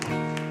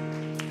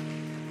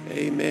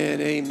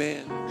Amen,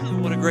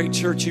 amen. What a great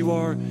church you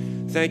are.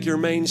 Thank you.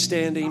 Remain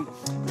standing.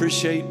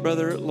 Appreciate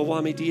Brother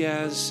Lawami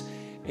Diaz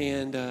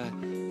and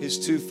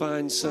his two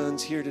fine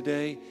sons here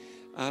today.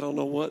 I don't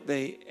know what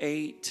they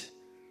ate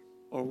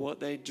or what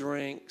they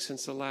drank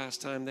since the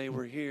last time they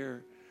were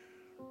here.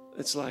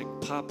 It's like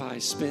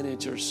Popeye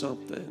spinach or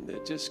something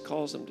that just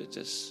calls them to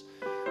just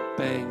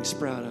bang,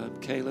 sprout up.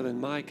 Caleb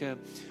and Micah,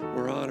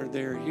 we're honored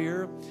they're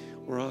here.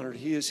 We're honored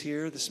he is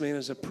here. This man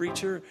is a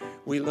preacher.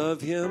 We love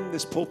him.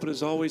 This pulpit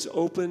is always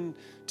open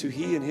to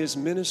he and his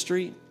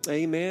ministry.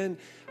 Amen.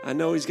 I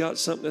know he's got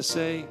something to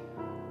say.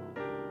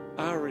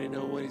 I already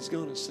know what he's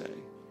going to say.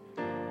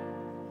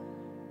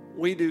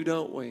 We do,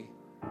 don't we?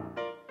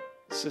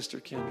 Sister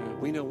Kendra,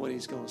 we know what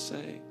he's going to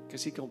say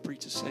because he's going to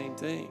preach the same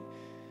thing.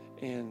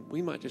 And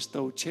we might just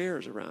throw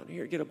chairs around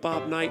here. Get a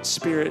Bob Knight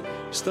spirit.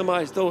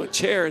 Somebody throw a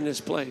chair in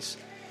this place.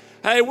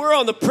 Hey, we're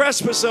on the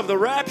precipice of the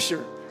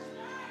rapture.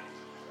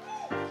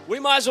 We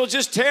might as well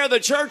just tear the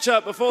church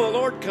up before the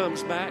Lord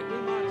comes back. We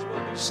might as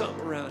well do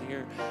something around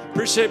here.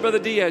 Appreciate Brother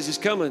Diaz. He's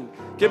coming.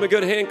 Give him a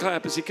good hand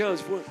clap as he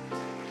comes.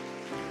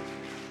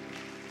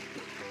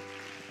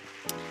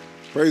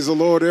 Praise the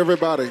Lord,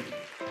 everybody.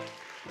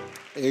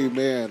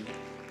 Amen.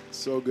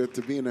 So good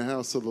to be in the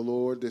house of the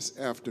Lord this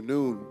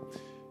afternoon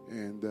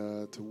and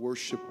to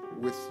worship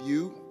with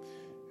you.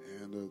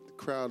 And the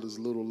crowd is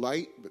a little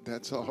light, but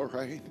that's all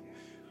right.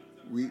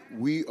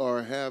 We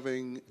are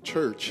having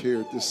church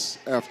here this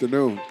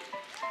afternoon.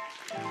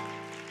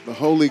 The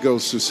Holy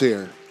Ghost is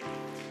here.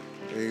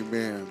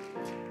 Amen.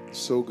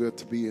 So good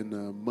to be in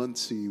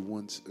Muncie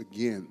once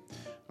again.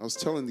 I was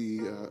telling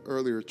the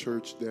earlier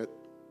church that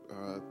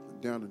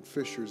down in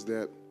Fishers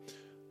that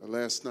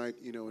last night,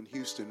 in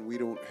Houston, we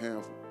don't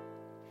have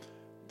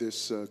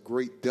this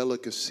great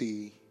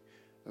delicacy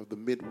of the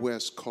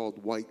Midwest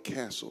called White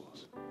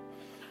Castles.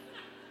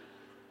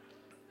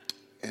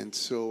 And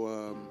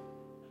so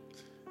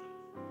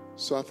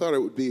I thought it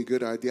would be a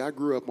good idea. I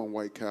grew up on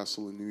White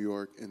Castle in New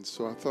York, and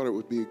so I thought it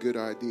would be a good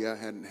idea. I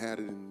hadn't had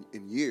it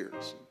in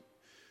years.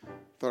 I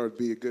thought it would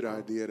be a good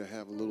idea to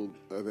have a little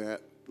of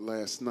that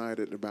last night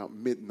at about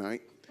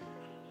midnight.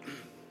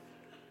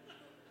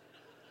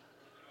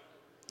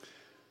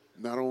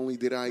 Not only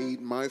did I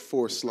eat my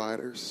 4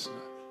 sliders,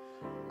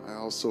 I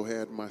also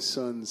had my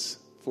son's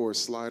 4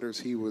 sliders.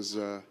 He's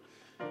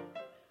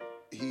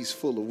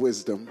full of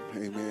wisdom.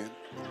 Amen.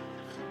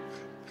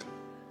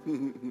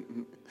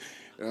 And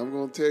I'm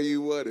going to tell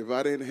you what, if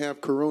I didn't have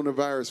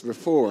coronavirus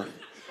before,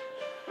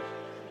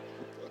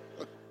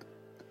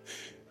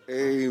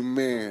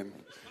 amen.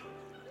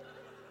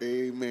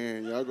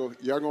 Amen.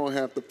 Y'all going to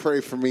have to pray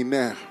for me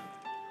now.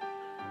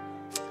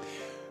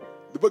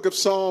 The book of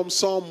Psalms,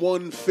 Psalm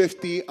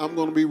 150, I'm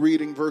going to be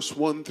reading verse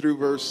 1 through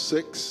verse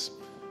 6.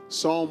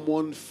 Psalm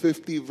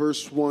 150,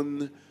 verse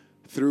 1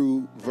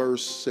 through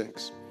verse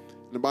 6.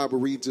 And the Bible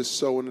reads as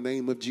so in the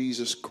name of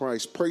Jesus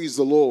Christ. Praise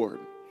the Lord.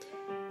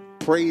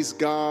 Praise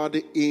God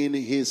in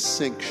his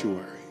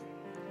sanctuary.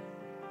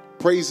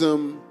 Praise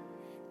him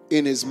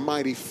in his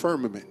mighty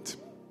firmament.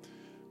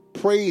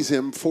 Praise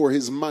him for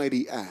his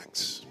mighty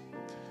acts.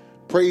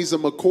 Praise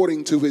him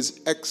according to his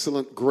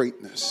excellent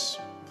greatness.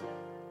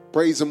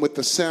 Praise him with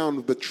the sound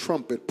of the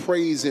trumpet.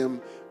 Praise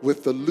him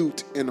with the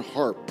lute and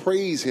harp.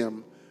 Praise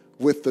him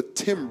with the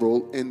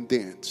timbrel and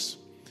dance.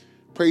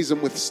 Praise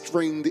him with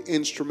stringed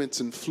instruments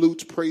and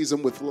flutes. Praise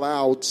him with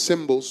loud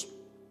cymbals.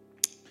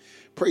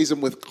 Praise him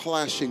with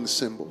clashing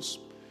cymbals.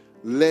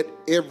 Let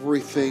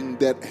everything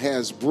that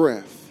has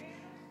breath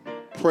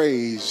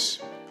praise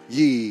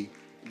ye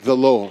the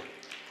Lord.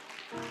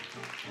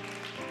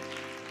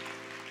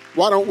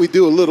 Why don't we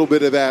do a little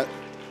bit of that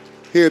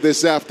here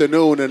this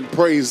afternoon and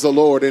praise the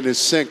Lord in his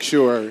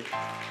sanctuary.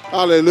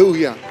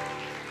 Hallelujah.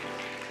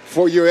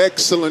 For your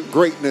excellent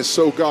greatness,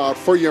 oh God,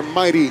 for your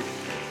mighty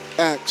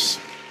acts.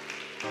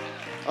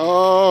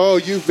 Oh,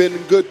 you've been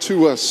good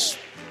to us.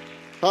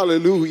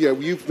 Hallelujah.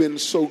 You've been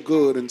so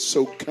good and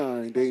so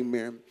kind.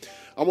 Amen.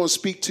 I want to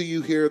speak to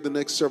you here the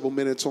next several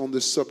minutes on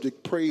this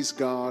subject. Praise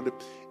God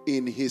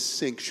in his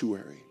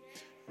sanctuary.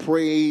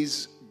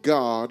 Praise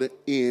God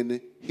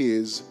in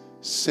his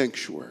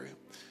sanctuary.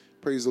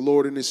 Praise the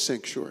Lord in his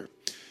sanctuary.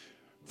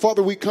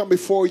 Father, we come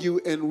before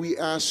you and we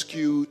ask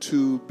you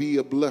to be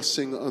a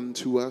blessing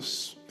unto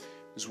us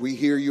as we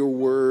hear your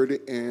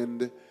word,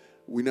 and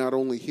we not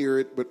only hear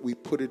it, but we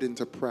put it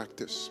into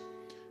practice.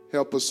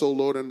 Help us, O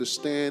Lord,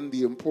 understand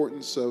the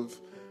importance of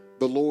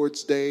the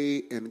Lord's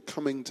Day and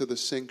coming to the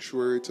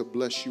sanctuary to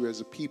bless you as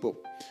a people.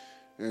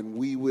 And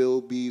we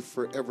will be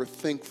forever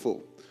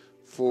thankful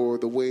for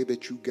the way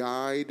that you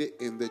guide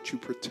and that you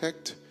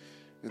protect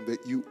and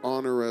that you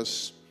honor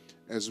us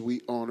as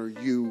we honor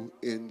you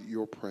in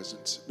your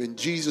presence. In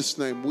Jesus'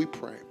 name we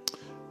pray.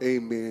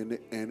 Amen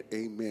and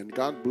amen.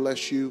 God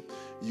bless you.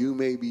 You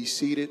may be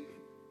seated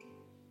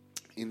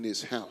in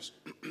this house.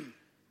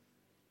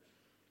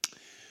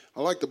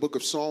 I like the book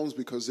of Psalms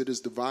because it is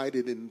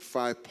divided in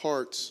 5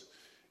 parts,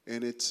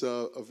 and it's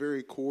a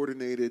very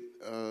coordinated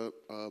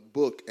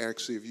book,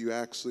 actually, if you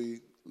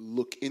actually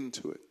look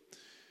into it.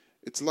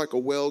 It's like a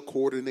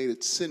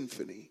well-coordinated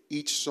symphony.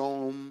 Each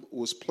psalm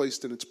was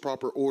placed in its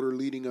proper order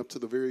leading up to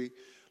the very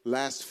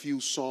last few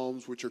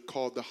psalms, which are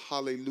called the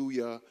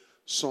Hallelujah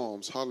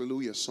Psalms.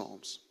 Hallelujah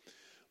Psalms.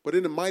 But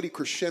in a mighty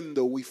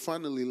crescendo, we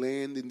finally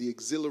land in the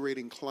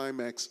exhilarating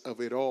climax of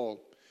it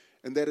all,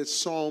 and that is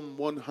Psalm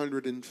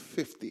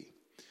 150.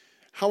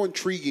 How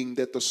intriguing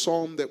that the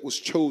psalm that was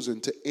chosen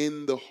to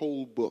end the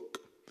whole book,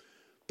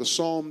 the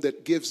psalm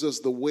that gives us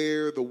the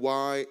where, the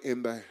why,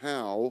 and the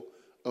how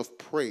of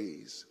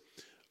praise,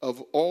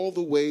 of all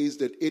the ways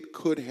that it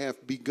could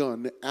have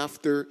begun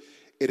after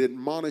it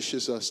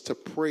admonishes us to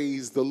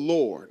praise the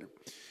Lord.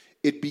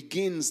 It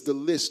begins the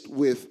list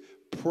with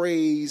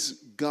praise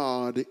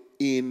God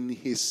in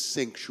his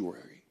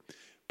sanctuary.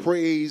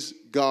 Praise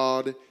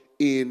God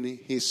in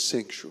his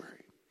sanctuary.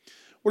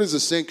 What is a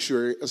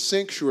sanctuary? A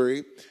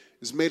sanctuary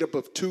is made up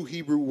of two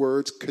Hebrew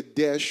words,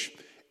 Kadesh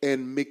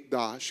and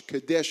Mikdash.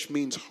 Kadesh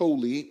means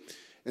holy,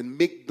 and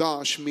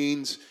Mikdash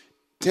means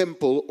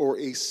temple or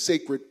a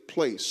sacred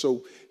place.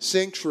 So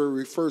sanctuary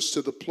refers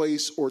to the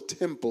place or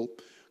temple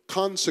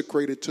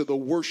consecrated to the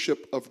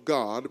worship of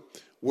God,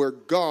 where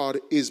God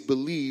is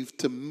believed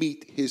to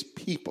meet his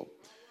people.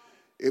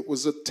 It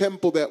was a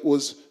temple that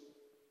was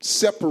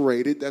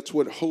separated. That's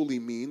what holy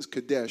means,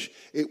 Kadesh.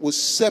 It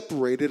was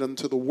separated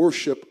unto the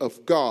worship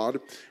of God,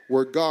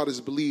 where God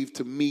is believed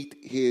to meet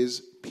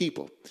his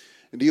people.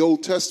 In the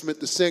Old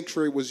Testament, the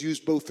sanctuary was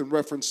used both in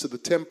reference to the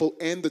temple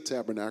and the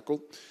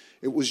tabernacle.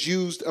 It was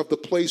used of the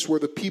place where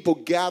the people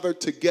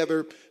gathered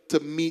together to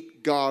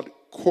meet God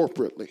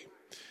corporately.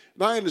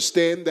 And I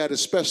understand that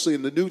especially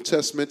in the New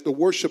Testament, the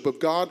worship of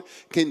God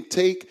can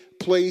take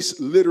place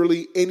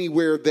literally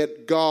anywhere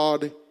that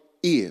God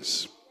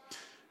is.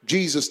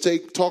 Jesus,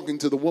 talking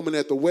to the woman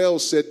at the well,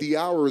 said, "The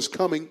hour is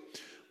coming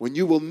when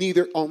you will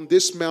neither on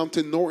this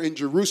mountain nor in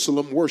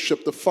Jerusalem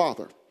worship the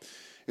Father."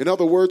 In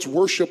other words,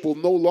 worship will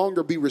no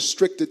longer be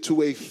restricted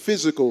to a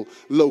physical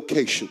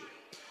location,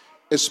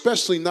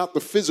 especially not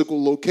the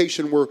physical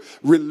location where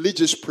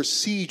religious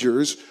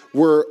procedures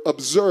were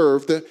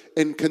observed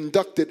and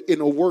conducted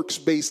in a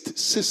works-based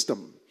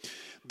system.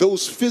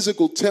 Those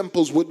physical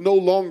temples would no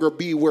longer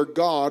be where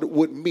God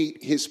would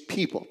meet his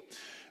people.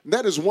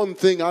 That is one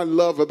thing I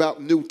love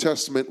about New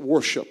Testament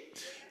worship.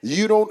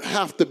 You don't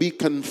have to be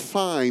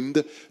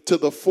confined to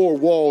the four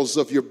walls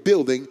of your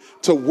building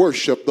to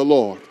worship the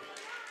Lord.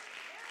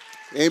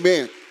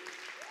 Amen.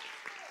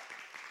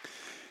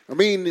 I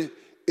mean,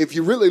 if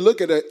you really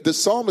look at it, the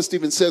psalmist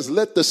even says,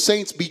 "Let the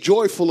saints be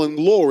joyful in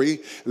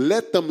glory.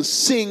 Let them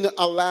sing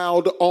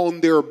aloud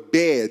on their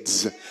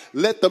beds."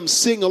 Let them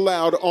sing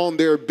aloud on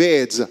their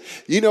beds.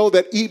 You know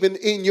that even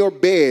in your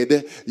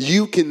bed,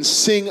 you can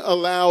sing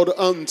aloud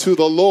unto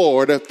the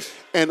Lord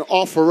and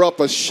offer up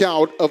a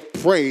shout of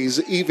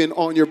praise even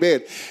on your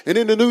bed. And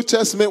in the New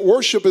Testament,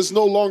 worship is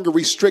no longer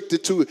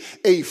restricted to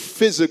a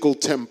physical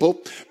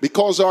temple,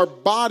 because our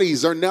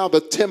bodies are now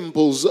the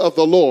temples of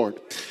the Lord.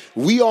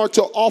 We are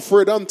to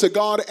offer it unto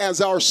God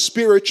as our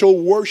spiritual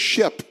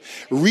worship.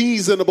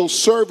 Reasonable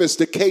service,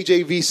 the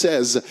KJV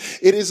says.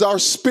 It is our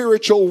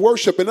spiritual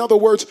worship. In other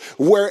words,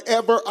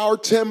 wherever our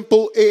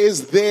temple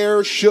is,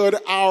 there should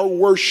our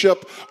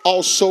worship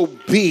also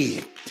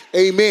be.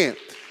 Amen.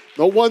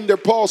 No wonder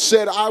Paul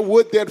said, "I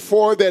would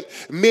therefore that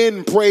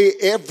men pray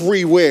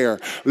everywhere,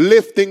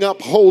 lifting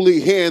up holy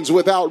hands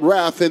without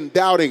wrath and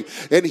doubting."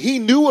 And he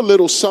knew a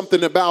little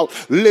something about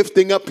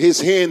lifting up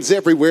his hands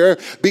everywhere,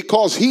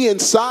 because he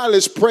and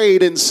Silas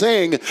prayed and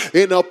sang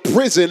in a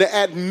prison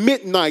at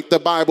midnight, the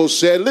Bible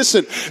said.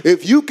 Listen,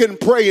 if you can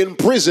pray in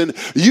prison,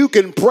 you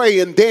can pray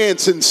and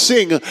dance and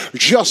sing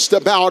just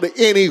about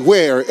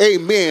anywhere.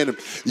 Amen.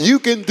 You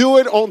can do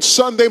it on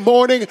Sunday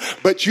morning,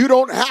 but you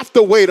don't have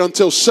to wait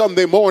until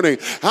Sunday morning.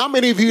 How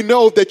many of you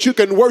know that you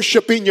can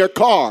worship in your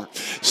car?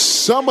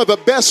 Some of the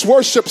best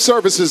worship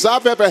services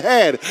I've ever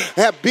had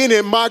have been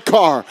in my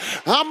car.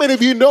 How many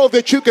of you know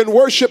that you can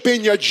worship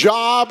in your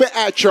job,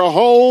 at your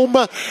home?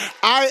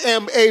 I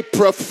am a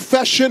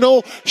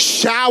professional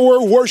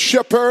shower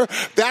worshiper.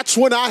 That's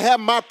when I have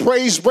my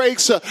praise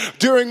breaks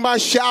during my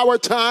shower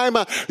time.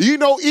 You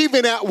know,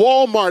 even at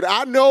Walmart,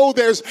 I know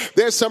there's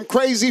some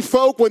crazy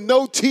folk with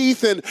no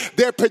teeth and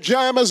their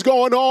pajamas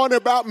going on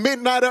about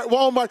midnight at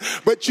Walmart,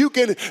 but you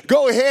can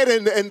go ahead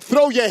and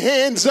throw your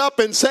hands up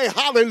and say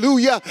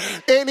hallelujah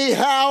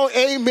anyhow.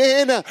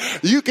 Amen.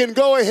 You can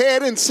go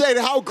ahead and say,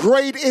 "How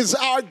great is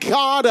our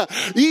God,"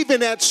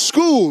 even at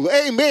school.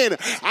 Amen.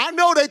 I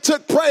know they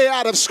took prayer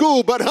out of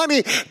school, but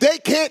honey, they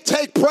can't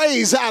take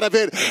praise out of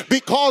it,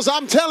 because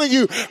I'm telling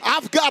you,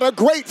 I've got a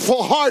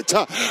grateful heart.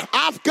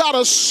 I've got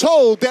a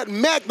soul that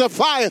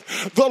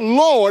magnifieth the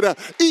Lord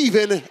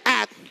even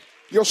at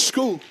your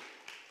school.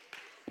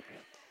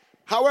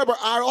 However,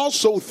 I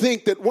also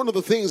think that one of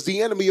the things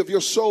the enemy of your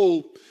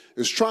soul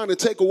is trying to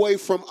take away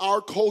from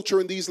our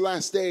culture in these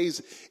last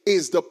days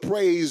is the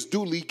praise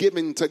duly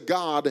given to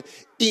God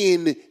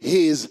in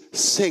his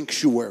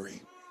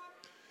sanctuary.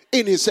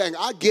 In his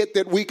sanctuary. I get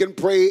that we can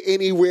pray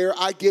anywhere.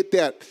 I get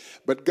that.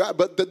 But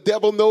the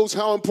devil knows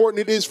how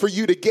important it is for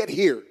you to get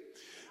here.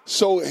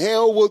 So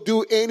hell will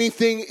do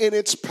anything in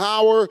its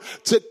power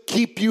to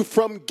keep you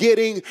from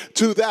getting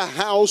to the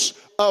house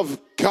of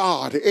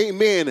God.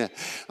 Amen.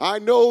 I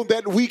know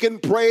that we can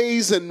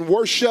praise and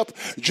worship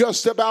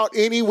just about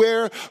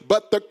anywhere,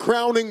 but the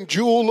crowning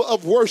jewel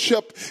of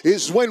worship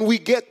is when we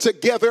get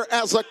together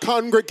as a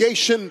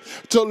congregation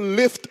to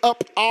lift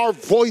up our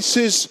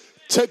voices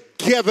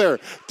together,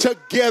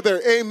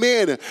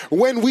 amen.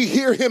 When we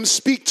hear him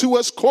speak to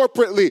us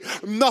corporately,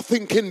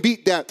 nothing can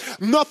beat that.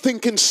 Nothing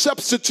can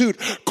substitute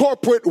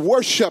corporate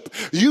worship.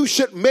 You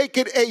should make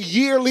it a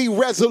yearly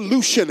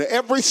resolution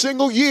every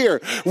single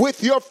year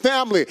with your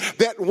family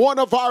that one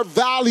of our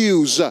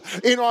values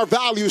in our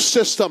value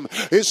system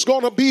is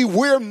going to be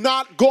we're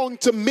not going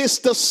to miss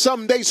the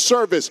Sunday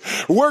service.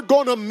 We're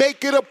going to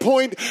make it a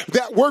point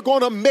that we're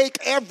going to make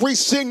every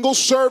single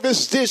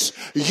service this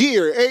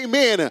year,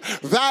 amen.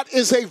 That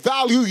is a value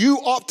you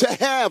ought to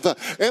have.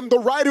 And the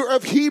writer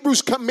of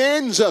Hebrews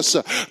commands us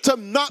to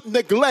not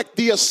neglect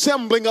the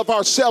assembling of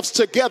ourselves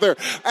together,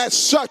 as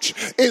such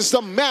is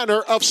the manner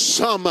of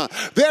some.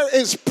 There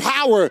is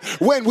power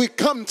when we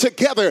come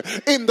together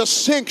in the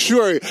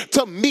sanctuary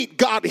to meet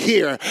God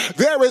here.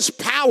 There is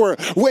power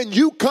when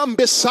you come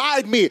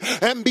beside me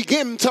and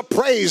begin to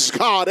praise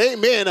God.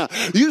 Amen.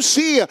 You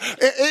see,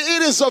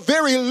 it is a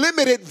very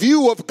limited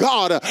view of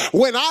God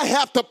when I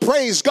have to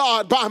praise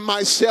God by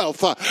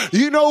myself.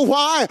 You know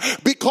why?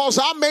 Because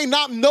I may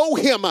not know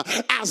him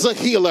as a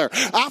healer.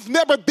 I've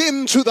never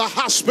been to the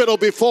hospital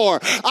before.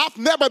 I've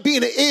never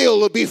been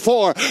ill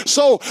before.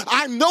 So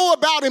I know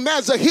about him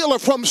as a healer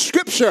from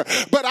scripture,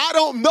 but I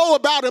don't know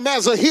about him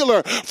as a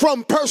healer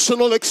from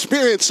personal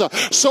experience.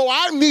 So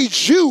I need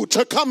you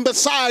to come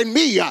beside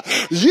me.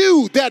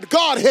 You that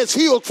God has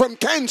healed from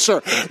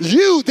cancer.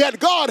 You that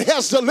God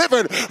has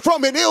delivered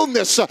from an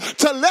illness,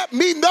 to let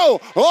me know,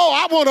 oh,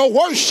 I want to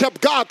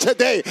worship God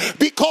today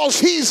because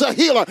he's a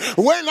healer.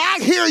 When I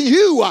hear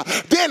you,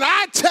 then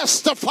I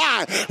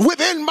testify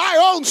within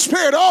my own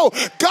spirit, oh,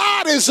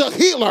 God is a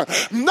healer,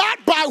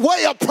 not by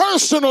way of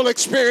personal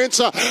experience,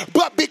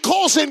 but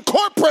because in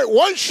corporate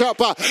worship,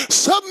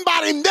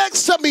 somebody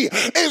next to me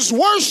is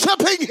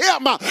worshiping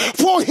him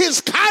for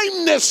his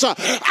kindness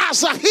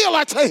as a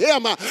healer to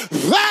him.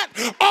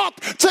 That ought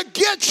to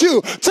get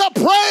you to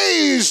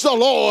praise the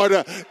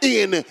Lord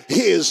in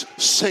his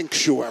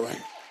sanctuary.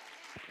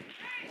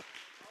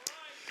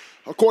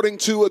 According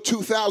to a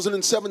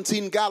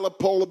 2017 Gallup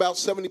poll, about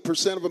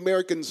 70% of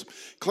Americans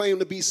claim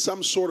to be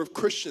some sort of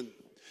Christian.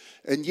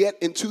 And yet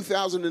in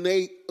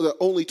 2008,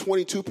 only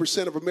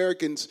 22% of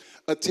Americans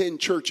attend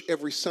church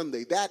every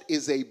Sunday. That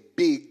is a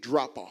big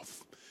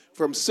drop-off.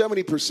 From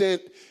 70%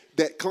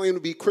 that claim to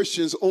be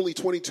Christians, only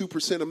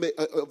 22%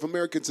 of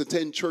Americans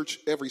attend church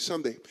every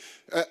Sunday.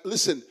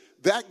 Listen,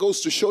 that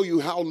goes to show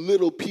you how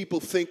little people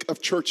think of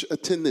church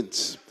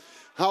attendance.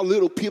 How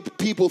little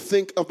people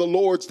think of the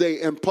Lord's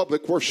Day and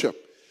public worship.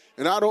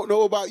 And I don't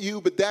know about you,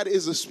 but that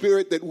is a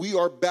spirit that we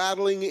are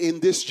battling in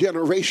this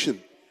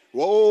generation.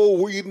 Oh,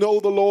 we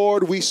know the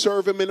Lord. We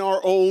serve him in our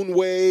own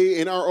way,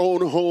 in our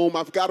own home.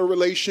 I've got a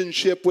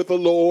relationship with the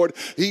Lord.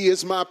 He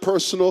is my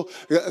personal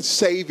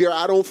Savior.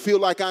 I don't feel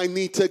like I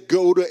need to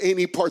go to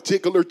any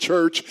particular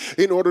church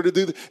in order to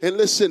do that. And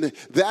listen,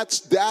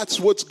 that's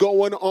what's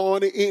going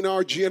on in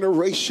our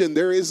generation.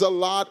 There is a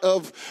lot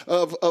of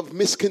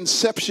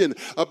misconception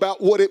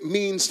about what it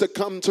means to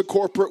come to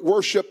corporate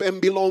worship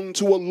and belong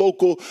to a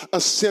local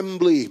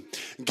assembly.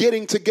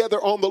 Getting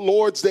together on the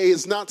Lord's Day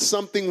is not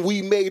something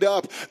we made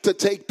up to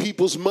take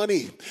people's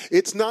money.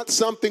 It's not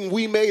something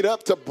we made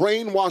up to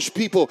brainwash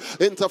people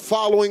into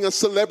following a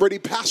celebrity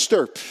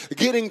pastor.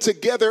 Getting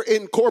together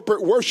in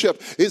corporate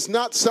worship is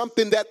not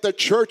something that the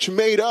church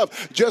made up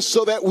just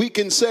so that we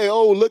can say,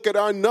 oh, look at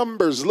our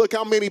numbers. Look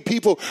how many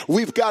people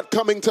we've got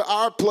coming to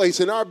our place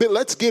and our bit.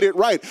 Let's get it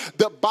right.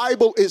 The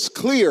Bible is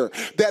clear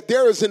that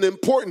there is an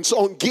importance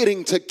on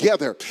getting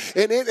together.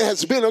 And it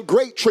has been a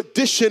great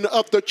tradition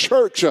of the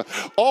church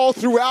all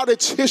throughout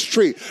its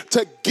history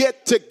to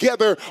get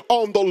together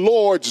on the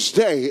Lord's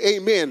Day.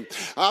 Amen.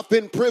 I've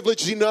been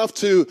privileged enough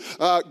to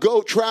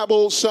go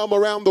travel some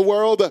around the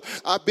world.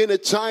 I've been to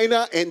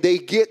China and they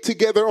get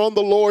together on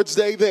the Lord's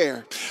Day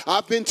there.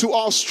 I've been to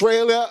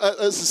Australia.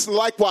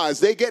 Likewise,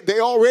 they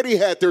already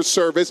had their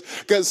service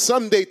because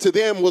Sunday to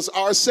them was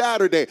our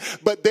Saturday,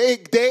 but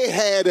they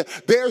had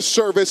their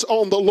service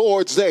on the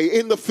Lord's Day.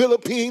 In the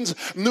Philippines,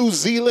 New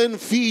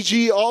Zealand,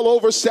 Fiji, all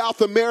over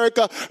South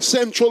America,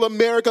 Central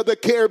America, the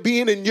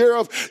Caribbean, and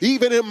Europe,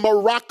 even in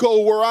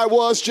Morocco where I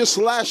was just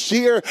last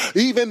year,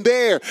 even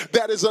there,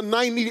 that is a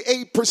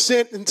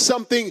 98% and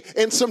something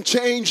and some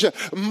change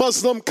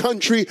Muslim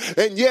country,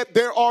 and yet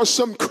there are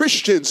some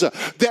Christians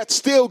that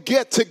still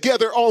get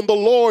together on the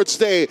Lord's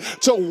Day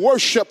to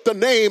worship the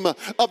name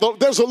of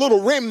there's a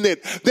little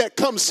remnant that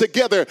comes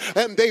together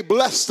and they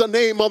bless the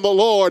name of the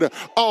Lord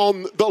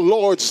on the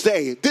Lord's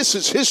Day. This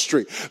is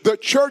history. The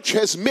church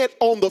has met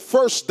on the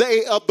first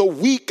day of the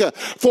week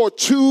for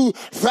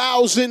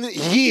 2,000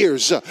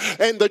 years,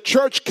 and the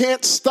church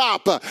can't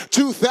stop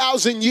 2,000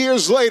 2,000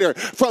 years later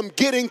from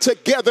getting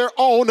together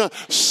on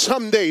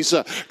Sundays.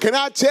 Can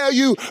I tell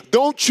you,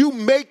 don't you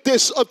make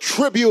this a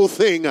trivial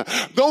thing.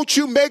 Don't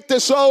you make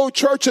this,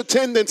 church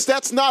attendance.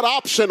 That's not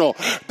optional.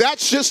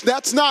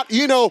 That's not,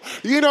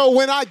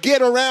 when I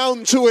get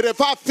around to it,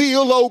 if I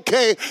feel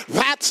okay,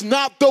 that's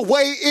not the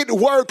way it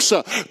works.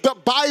 The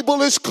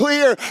Bible is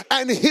clear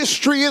and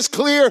history is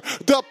clear.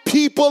 The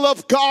people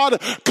of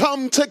God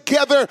come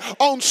together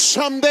on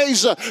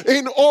Sundays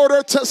in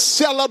order to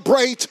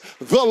celebrate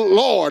the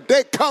Lord.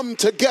 They come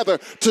together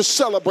to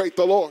celebrate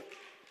the Lord.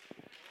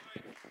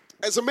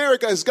 As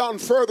America has gone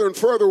further and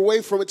further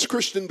away from its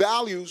Christian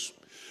values,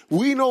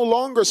 we no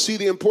longer see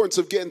the importance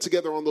of getting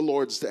together on the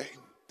Lord's Day.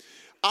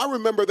 I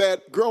remember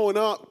that growing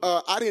up,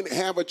 I didn't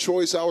have a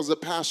choice. I was a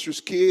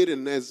pastor's kid,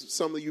 and as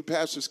some of you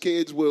pastor's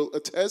kids will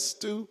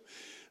attest to,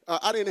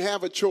 I didn't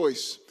have a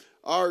choice.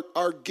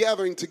 Our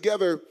gathering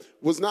together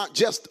was not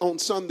just on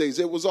Sundays.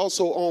 It was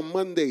also on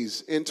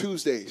Mondays and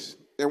Tuesdays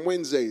and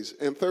Wednesdays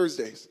and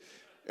Thursdays.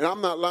 And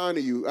I'm not lying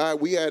to you.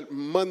 We had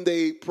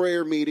Monday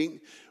prayer meeting.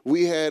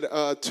 We had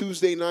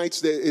Tuesday nights,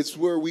 that it's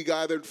where we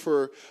gathered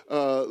for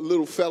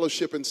little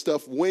fellowship and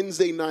stuff.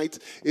 Wednesday night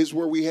is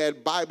where we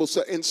had Bible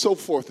and so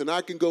forth. And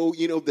I can go,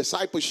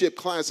 discipleship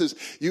classes.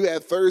 You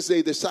had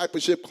Thursday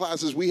discipleship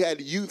classes. We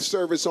had youth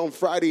service on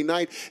Friday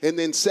night. And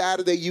then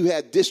Saturday you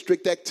had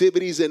district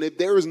activities. And if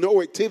there was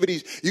no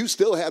activities, you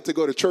still had to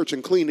go to church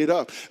and clean it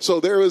up. So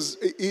there was,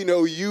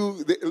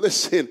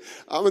 listen,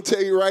 I'm going to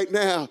tell you right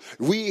now,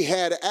 we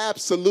had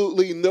absolutely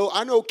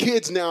I know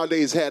kids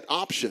nowadays had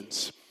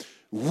options.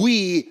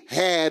 We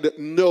had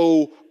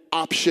no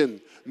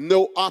option.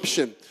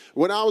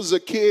 When I was a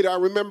kid, I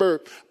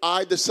remember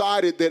I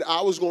decided that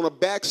I was going to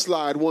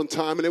backslide one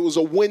time, and it was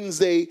a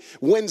Wednesday.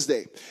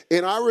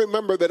 And I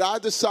remember that I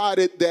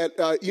decided that,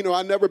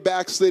 I never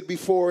backslid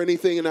before or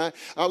anything, and I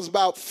was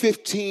about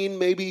 15,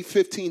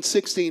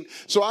 16.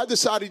 So I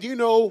decided,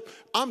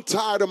 I'm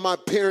tired of my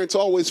parents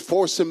always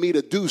forcing me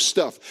to do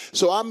stuff.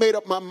 So I made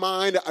up my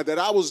mind that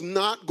I was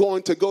not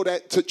going to go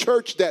to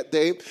church that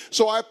day.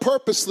 So I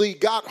purposely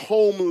got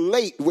home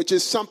late, which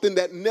is something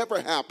that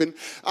never happened.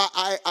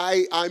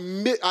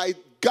 I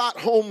got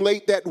home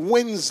late that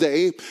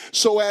Wednesday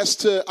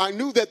I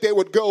knew that they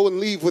would go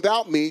and leave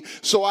without me.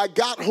 So I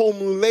got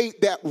home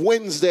late that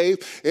Wednesday.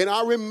 And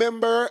I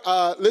remember,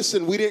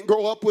 we didn't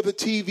grow up with a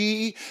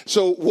TV.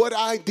 So what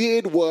I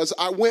did was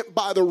I went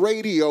by the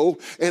radio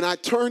and I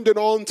turned it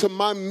on to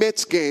my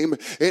Mets game.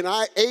 And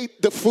I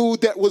ate the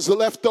food that was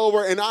left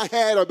over. And I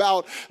had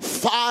about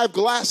 5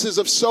 glasses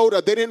of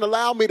soda. They didn't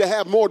allow me to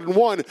have more than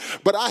one.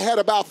 But I had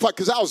about 5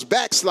 because I was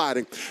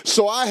backsliding.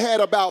 So I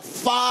had about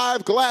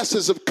 5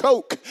 glasses of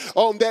Coke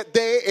on that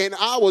day, and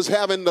I was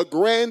having the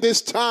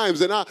grandest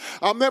times. And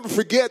I'll never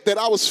forget that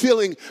I was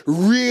feeling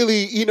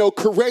really,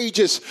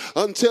 courageous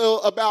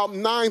until about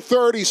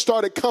 9:30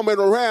 started coming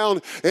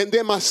around, and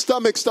then my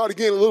stomach started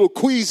getting a little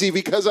queasy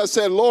because I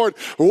said, Lord,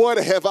 what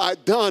have I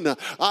done?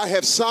 I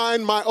have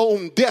signed my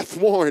own death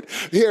warrant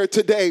here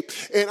today.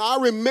 And I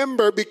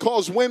remember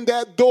because when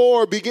that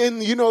door began,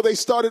 they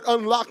started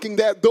unlocking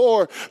that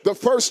door, the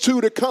first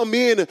 2 to come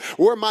in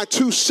were my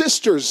 2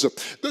 sisters,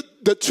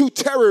 the 2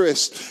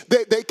 terrorists.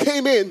 They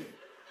came in.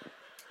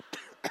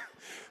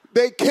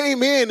 They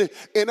came in,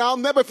 and I'll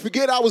never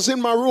forget, I was in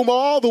my room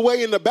all the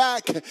way in the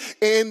back,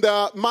 and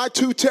my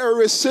 2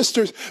 terrorist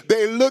sisters,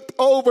 they looked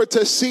over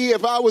to see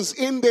if I was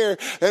in there,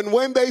 and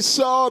when they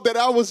saw that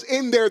I was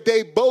in there,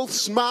 they both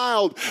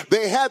smiled.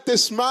 They had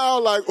this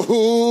smile like,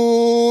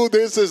 ooh,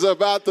 this is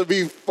about to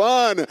be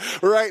fun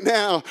right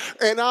now.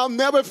 And I'll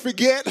never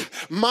forget,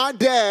 my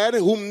dad,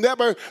 who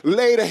never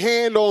laid a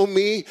hand on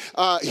me,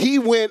 he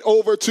went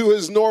over to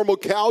his normal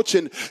couch,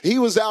 and he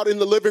was out in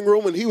the living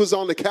room, and he was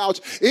on the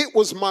couch. It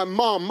was my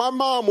mom. My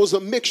mom was a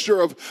mixture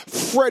of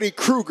Freddy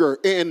Krueger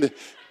and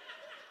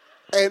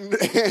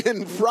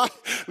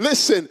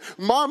listen,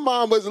 my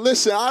mom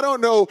was, I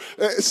don't know,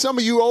 some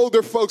of you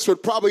older folks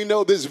would probably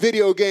know this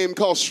video game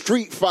called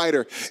Street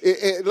Fighter.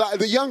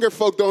 The younger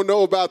folk don't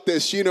know about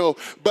this,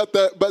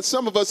 but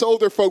some of us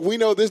older folk, we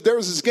know this. There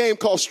was this game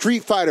called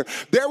Street Fighter.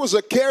 There was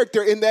a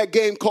character in that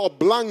game called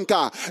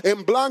Blanca,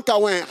 and Blanca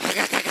went...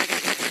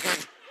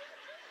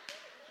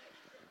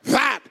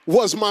 That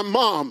was my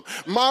mom.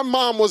 My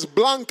mom was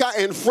Blanca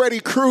and Freddy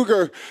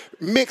Krueger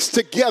mixed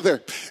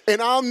together.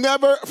 And I'll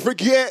never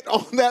forget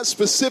on that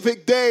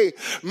specific day,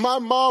 my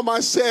mom,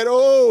 I said,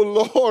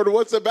 oh, Lord,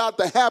 what's about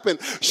to happen?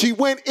 She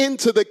went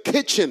into the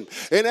kitchen.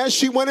 And as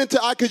she went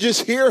into, I could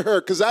just hear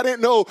her because I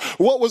didn't know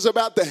what was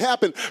about to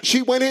happen.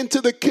 She went into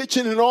the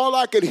kitchen and all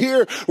I could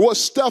hear was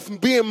stuff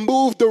being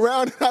moved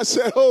around. And I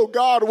said, oh,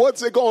 God,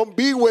 what's it going to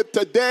be with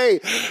today?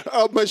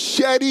 A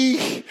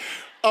machete?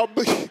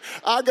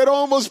 I could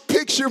almost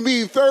picture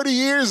me 30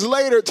 years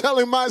later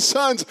telling my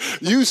sons,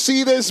 you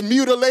see this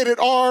mutilated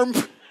arm?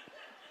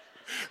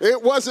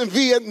 It wasn't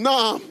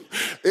Vietnam.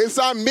 It's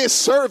I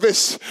missed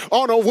service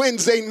on a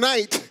Wednesday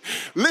night.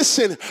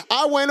 Listen,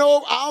 I went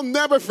over, I'll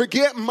never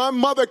forget, my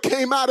mother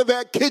came out of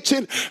that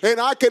kitchen and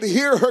I could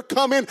hear her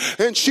coming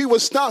and she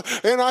was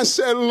stopped. And I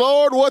said,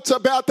 Lord, what's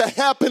about to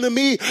happen to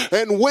me?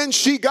 And when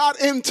she got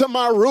into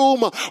my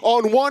room,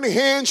 on one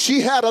hand,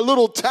 she had a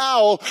little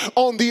towel.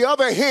 On the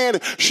other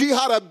hand, she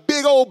had a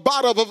big old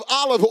bottle of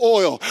olive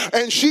oil.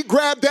 And she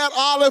grabbed that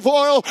olive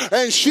oil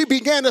and she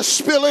began to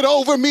spill it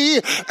over me.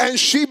 And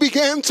she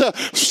began to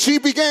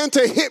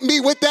hit me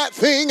with that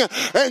thing.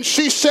 And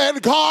she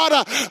said, God,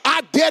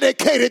 I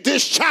dedicated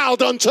this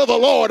child unto the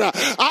Lord.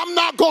 I'm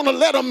not going to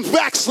let him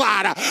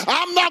backslide.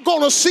 I'm not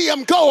going to see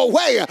him go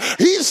away.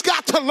 He's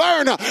got to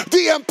learn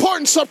the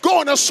importance of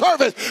going to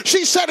service.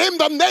 She said, in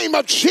the name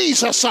of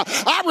Jesus,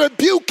 I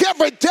rebuke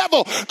every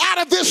devil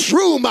out of this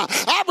room.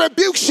 I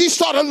rebuke. She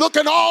started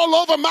looking all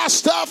over my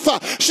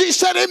stuff. She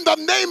said, in the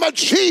name of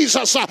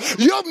Jesus,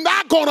 you're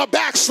not going to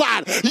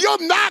backslide.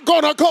 You're not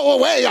going to go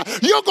away.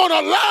 You're going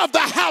to love the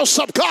house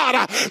of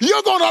God.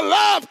 You're going to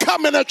love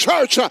coming to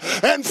church.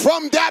 And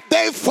from that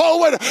day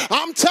forward,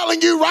 I'm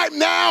telling you right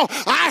now,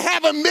 I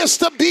haven't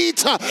missed a beat.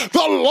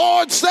 The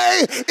Lord's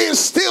Day is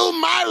still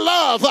my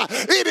love.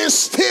 It is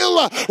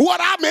still what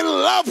I'm in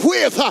love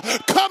with.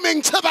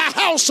 Coming to the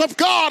house of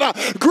God,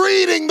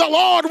 greeting the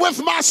Lord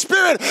with my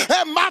spirit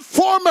and my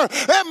former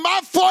and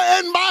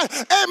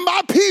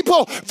my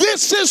people.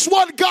 This is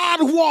what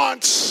God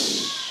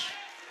wants.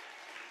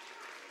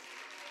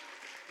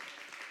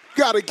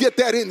 Got to get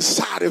that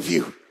inside of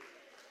you.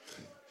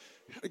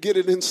 Get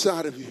it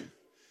inside of you.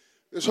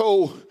 This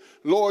whole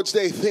Lord's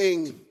Day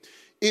thing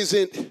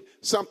isn't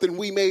something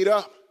we made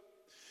up.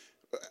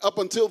 Up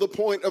until the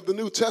point of the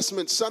New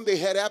Testament, Sunday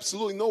had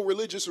absolutely no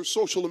religious or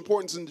social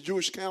importance in the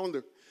Jewish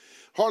calendar.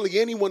 Hardly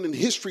anyone in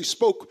history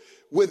spoke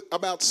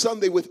about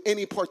Sunday with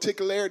any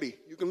particularity.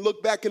 You can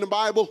look back in the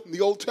Bible, in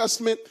the Old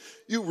Testament,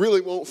 you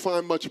really won't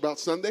find much about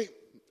Sunday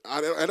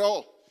at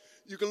all.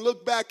 You can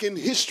look back in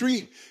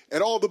history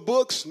at all the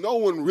books. No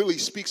one really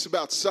speaks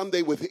about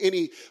Sunday with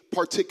any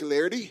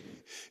particularity.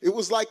 It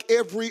was like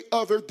every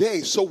other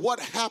day. So what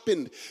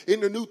happened in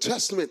the New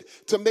Testament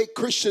to make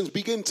Christians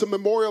begin to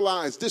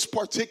memorialize this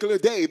particular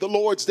day, the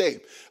Lord's Day?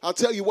 I'll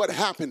tell you what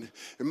happened.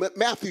 In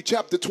Matthew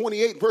chapter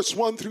 28, verse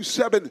 1 through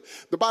 7,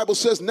 the Bible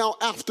says, now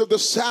after the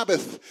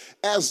Sabbath,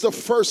 as the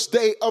first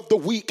day of the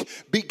week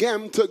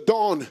began to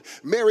dawn,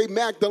 Mary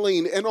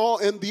Magdalene and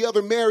the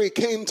other Mary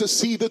came to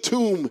see the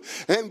tomb.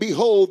 And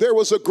behold, there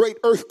was a great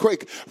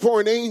earthquake,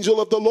 for an angel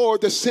of the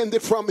Lord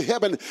descended from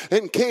heaven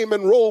and came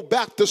and rolled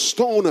back the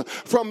stone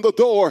from the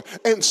door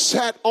and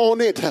sat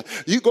on it.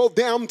 You go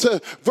down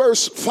to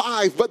verse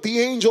 5. But the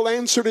angel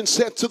answered and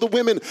said to the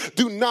women,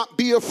 do not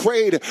be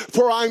afraid,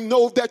 for I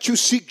know that you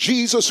seek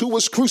Jesus who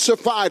was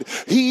crucified.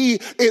 He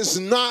is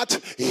not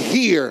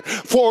here,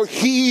 for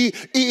he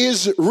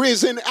is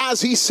risen,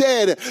 as he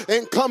said,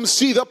 and come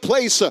see the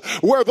place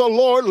where the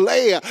Lord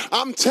lay.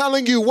 I'm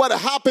telling you what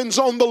happens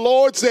on the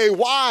Lord's Day.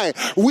 Why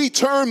we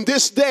term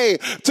this day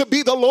to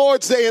be the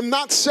Lord's Day and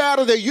not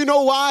Saturday. You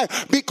know why?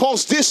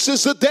 Because this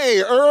is the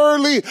day,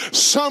 early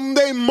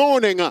Sunday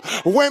morning,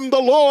 when the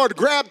Lord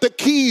grabbed the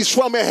keys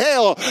from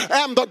hell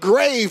and the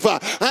grave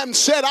and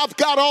said, I've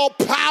got all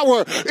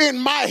power in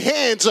my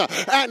hands,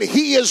 and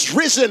he is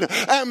risen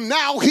and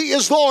now he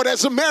is Lord.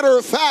 As a matter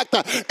of fact,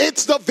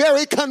 it's the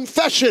very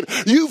confession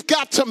you've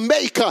got to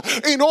make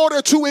in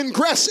order to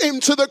ingress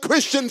into the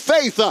Christian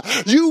faith.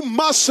 You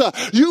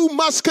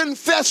must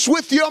confess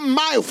with your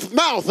mouth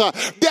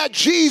that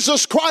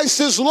Jesus Christ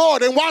is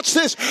Lord. And watch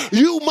this,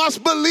 you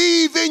must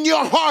believe in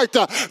your heart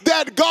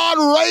that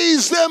God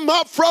raised them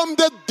up from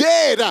the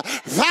dead.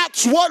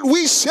 That's what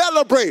we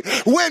celebrate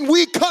when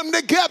we come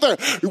together.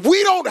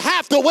 We don't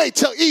have to wait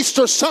till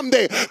Easter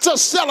Sunday to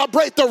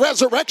celebrate the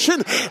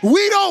resurrection.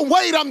 We don't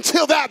wait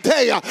until that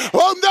day.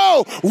 Oh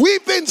no,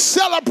 we've been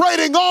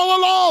celebrating all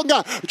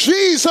along.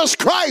 Jesus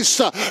Christ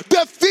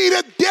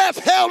defeated death,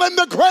 hell, and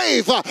the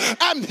grave.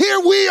 And here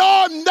we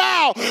are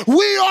now.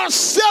 We are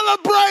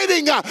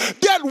celebrating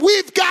that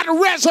we've got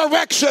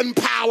resurrection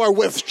power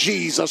with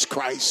Jesus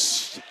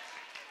Christ.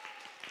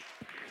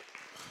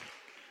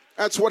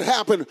 That's what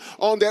happened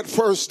on that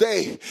first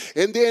day.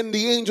 And then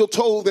the angel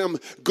told them,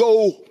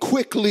 go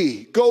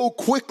quickly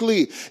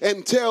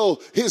and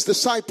tell his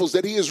disciples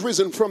that he is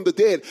risen from the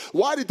dead.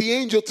 Why did the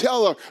angel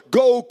tell her,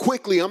 go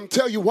quickly? I'm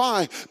telling you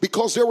why.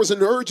 Because there was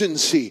an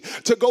urgency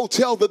to go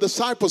tell the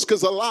disciples,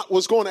 because a lot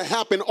was going to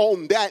happen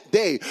on that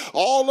day.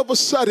 All of a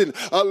sudden,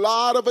 a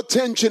lot of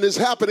attention is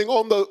happening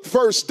on the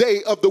first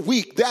day of the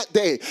week, that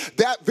day,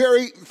 that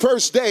very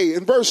first day.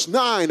 In verse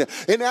 9,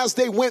 and as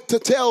they went to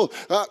tell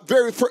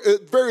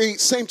very very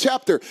same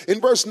chapter, in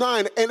verse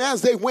 9, and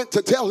as they went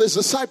to tell his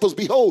disciples,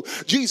 behold,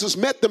 Jesus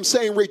met them,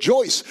 saying,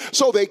 rejoice.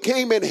 So they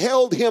came and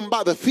held him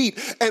by the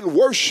feet and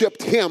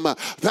worshiped him.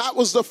 That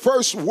was the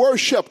first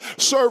worship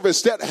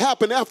service that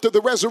happened after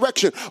the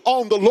resurrection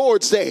on the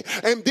Lord's Day.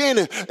 And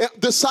then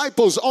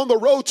disciples on the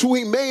road to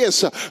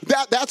Emmaus,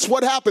 that's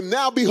what happened.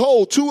 Now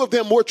behold, two of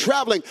them were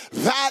traveling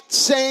that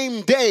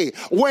same day,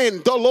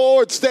 when the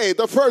Lord's Day,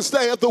 the first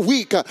day of the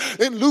week.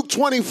 In Luke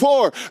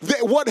 24,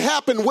 what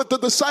happened with the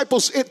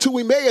disciples to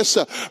Emmaus?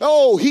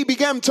 He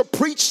began to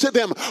preach to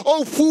them,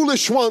 O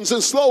foolish ones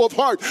and slow of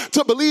heart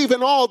to believe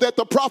in all that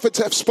the prophets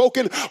have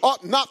spoken.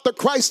 Ought not the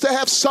Christ to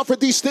have suffered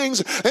these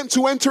things and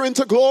to enter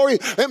into glory?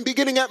 And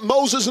beginning at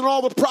Moses and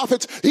all the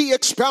prophets, he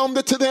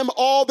expounded to them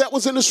all that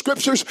was in the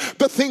scriptures,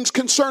 the things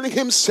concerning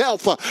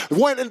himself.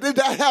 When did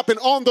that happen?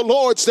 On the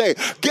Lord's Day.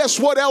 Guess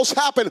what else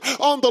happened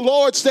on the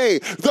Lord's Day?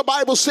 The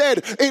Bible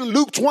said in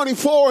Luke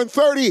 24 and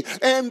 30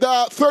 and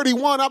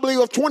 31, I believe,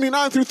 of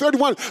 29 through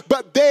 31,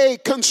 but they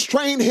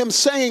constrained him,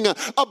 saying,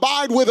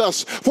 abide with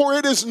us, for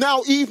it is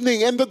now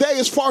evening, and the day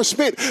is far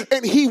spent.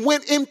 And he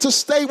went in to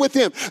stay with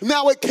them.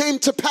 Now it came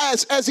to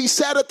pass, as he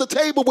sat at the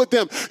table with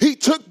them, he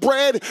took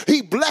bread,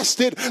 he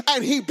blessed it,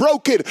 and he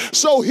broke it.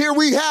 So here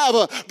we have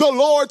the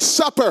Lord's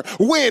Supper,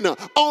 when?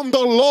 On the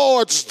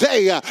Lord's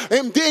Day.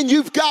 And then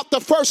you've got the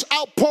first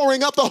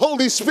outpouring of the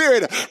Holy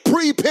Spirit,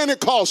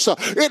 pre-Pentecost.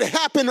 It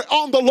happened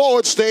on the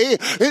Lord's Day.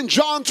 In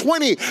John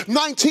 20,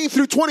 19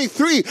 through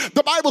 23,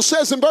 the Bible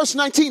says in verse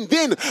 19,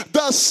 then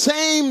the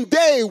same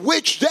day,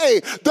 which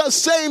day? The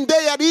same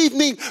day at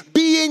evening,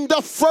 being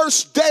the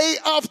first day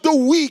of the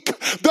week.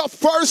 The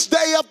first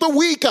day of the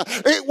week.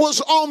 It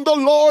was on the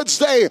Lord's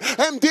Day.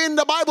 And then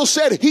the Bible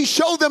said he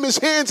showed them his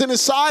hands and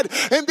his side.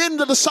 And then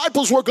the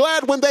disciples were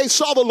glad when they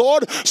saw the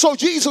Lord. So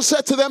Jesus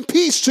said to them,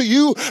 peace to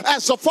you.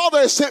 As the Father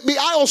has sent me,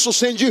 I also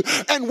send you.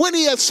 And when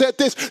he had said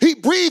this, he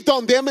breathed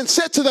on them and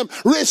said to them,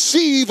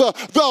 receive the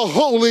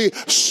Holy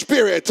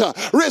Spirit.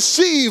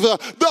 Receive the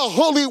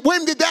Holy.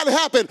 When did that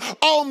happen?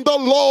 On the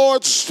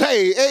Lord's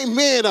Day.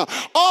 Amen.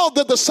 All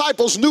the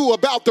disciples knew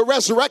about the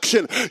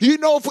resurrection,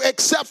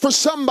 except for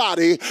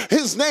somebody.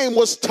 His name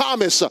was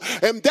Thomas.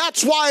 And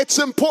that's why it's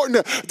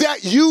important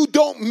that you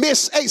don't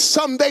miss a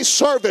Sunday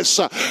service,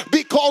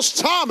 because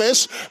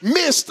Thomas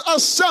missed a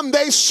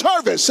Sunday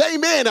service.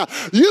 Amen.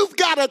 You've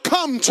got to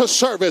come to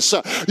service.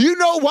 You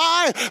know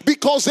why?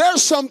 Because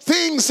there's some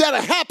things that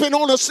happen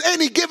on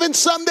any given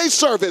Sunday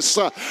service.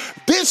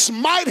 This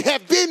might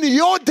have been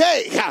your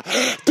day.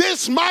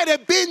 This might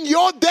have been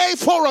your day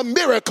for a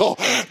miracle.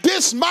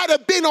 This might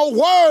have been a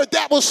word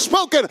that was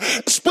spoken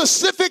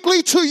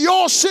specifically to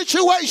your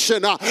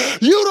situation.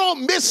 You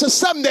don't miss a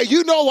Sunday.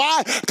 You know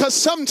why? Because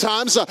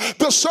sometimes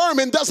the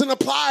sermon doesn't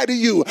apply to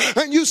you.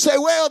 And you say,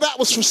 well, that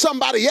was for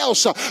somebody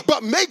else.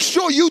 But make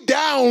sure you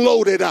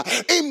download it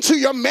into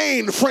your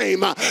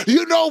mainframe.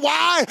 You know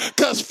why?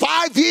 Because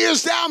 5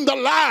 years down the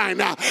line,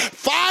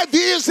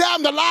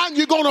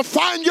 you're going to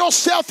find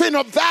yourself in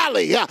a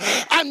valley.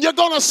 And you're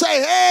going to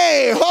say,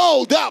 hey,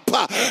 hold up.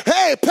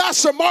 Hey,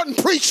 Pastor Martin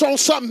preached on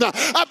something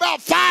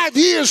about 5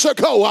 years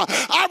ago.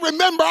 I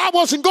remember I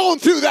wasn't going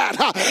through that,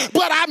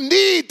 but I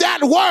need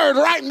that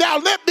word right now.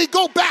 Let me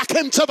go back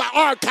into the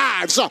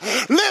archives.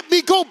 Let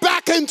me go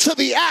back into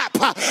the app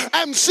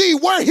and see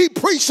where he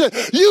preached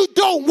it. You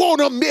don't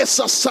want to miss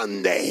a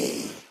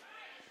Sunday.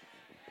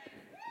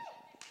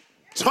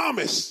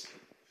 Thomas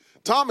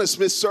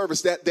missed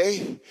service that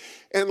day.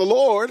 And the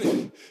Lord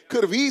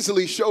could have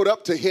easily showed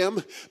up to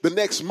him the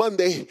next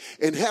Monday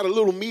and had a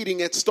little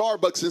meeting at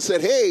Starbucks and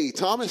said, hey,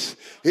 Thomas,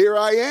 here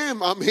I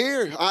am. I'm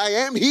here. I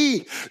am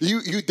he.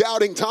 You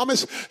doubting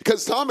Thomas?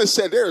 Because Thomas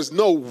said, there is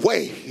no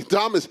way.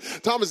 Thomas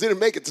didn't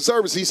make it to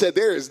service. He said,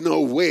 there is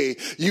no way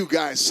you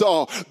guys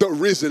saw the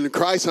risen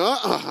Christ.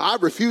 I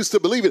refuse to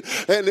believe it.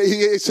 And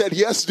he said,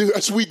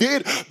 yes, we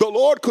did. The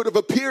Lord could have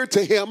appeared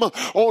to him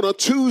on a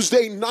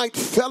Tuesday night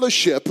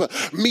fellowship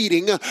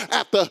meeting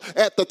at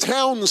the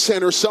town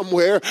center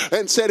somewhere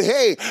and said,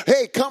 hey,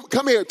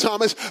 come here,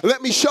 Thomas.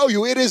 Let me show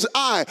you. It is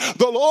I.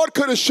 The Lord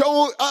could have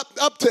shown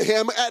up to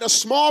him at a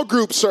small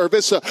group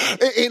service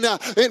in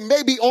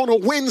maybe on a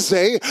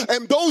Wednesday.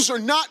 And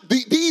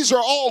these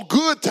are all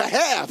good to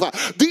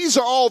have. These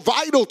are all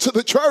vital to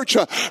the church,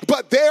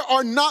 but they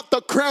are not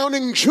the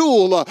crowning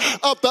jewel of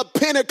the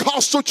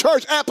Pentecostal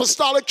church,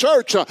 apostolic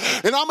church.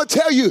 And I'm going to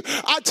tell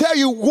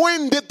you,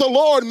 when did the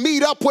Lord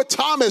meet up with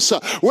Thomas?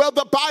 Well,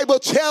 the Bible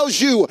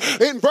tells you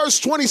in verse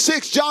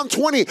 26, John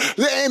 20,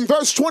 in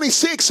verse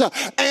 26,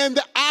 and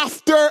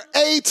after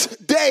 8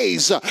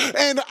 days.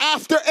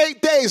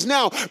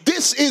 Now,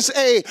 this is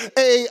a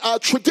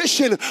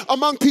tradition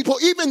among people,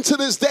 even to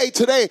this day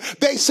today.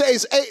 They say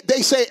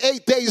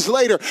 8 days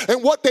later,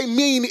 and what they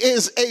mean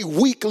is a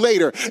week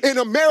later. In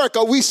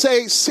America, we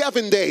say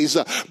 7 days,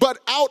 but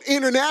out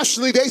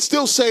internationally, they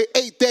still say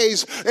 8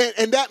 days,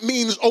 and that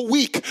means a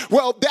week.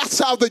 Well, that's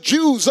how the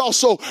Jews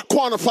also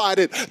quantified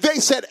it. They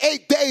said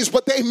 8 days,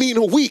 but they mean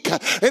a week.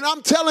 And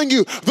I'm telling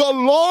you, the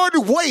Lord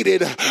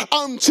waited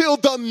until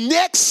the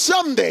next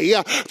Sunday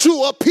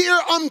to appear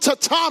unto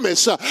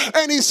Thomas.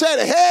 And he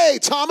said, hey,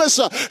 Thomas,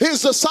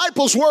 his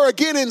disciples were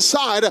again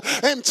inside,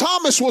 and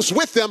Thomas was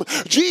with them.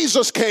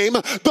 Jesus came,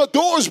 the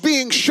doors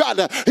being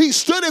shut. He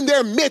stood in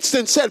their midst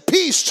and said,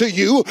 peace to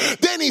you.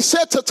 Then he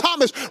said to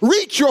Thomas,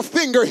 reach your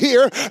finger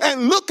here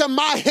and look at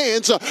my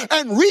hands,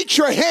 and reach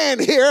your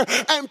hand here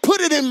and put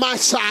it in my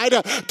side.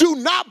 Do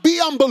not be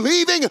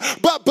unbelieving,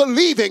 but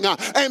believing.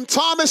 And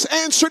Thomas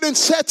answered and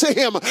said to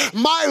him,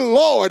 my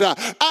Lord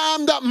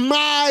and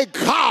my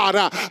God.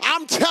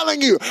 I'm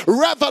telling you,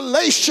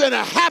 revelation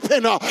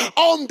happened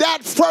on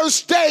that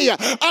first day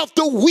of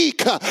the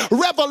week.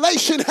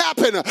 Revelation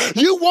happened.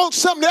 You want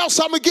something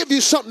else? I'm going to give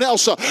you something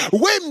else.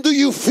 When do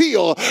you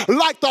feel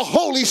like the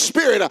Holy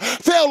Spirit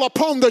fell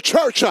upon the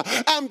church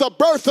and the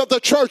birth of the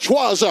church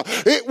was?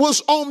 It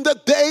was on the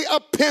day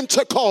of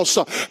Pentecost.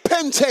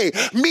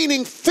 Pente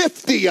meaning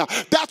 50.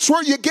 That's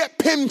where you get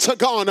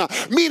Pentagon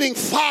meaning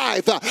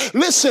 5.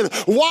 Listen,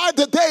 why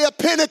the day of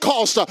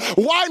Pentecost?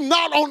 Why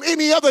not on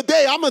any other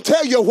day? I'm going to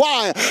tell you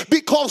why.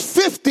 Because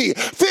 50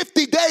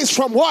 days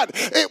from what?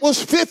 It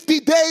was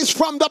 50 days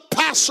from the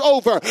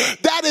Passover.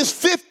 That is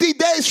 50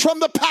 days from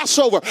the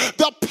Passover.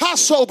 The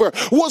Passover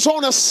was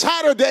on a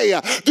Saturday.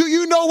 Do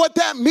you know what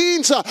that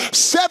means?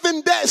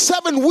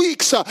 7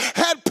 weeks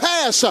had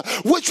passed,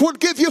 which would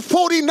give you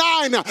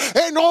 49.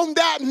 And on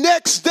that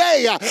next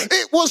day,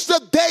 it was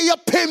the day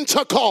of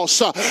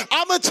Pentecost.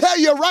 I'm going to tell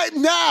you right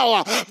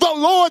now, the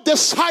Lord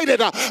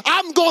decided,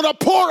 I'm going to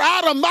pour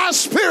out of my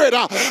spirit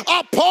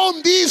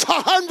upon these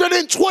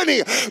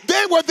 120.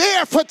 They were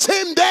there for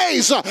 10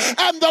 days.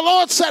 And the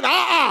Lord said,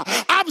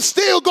 I'm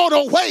still going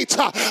to wait.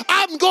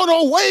 I'm going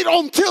to wait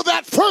until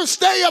that first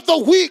day of the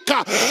week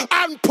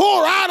and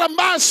pour out of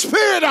my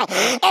spirit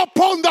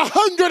upon the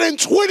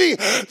 120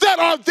 that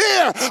are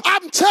there.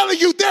 I'm telling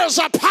you, there's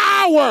a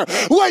power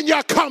when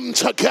you come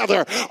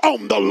together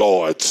on the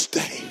Lord's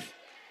day.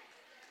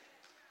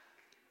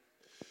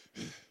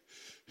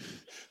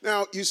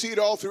 Now, you see it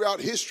all throughout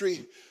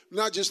history,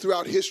 not just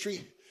throughout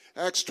history.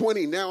 Acts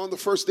 20, now on the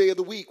first day of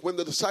the week, when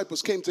the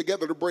disciples came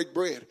together to break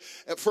bread.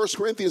 At 1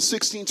 Corinthians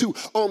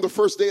 16:2, on the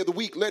first day of the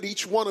week, let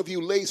each one of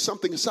you lay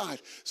something aside.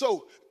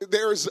 So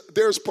there's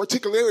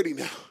particularity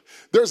now.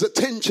 There's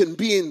attention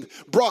being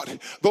brought.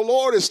 The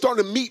Lord is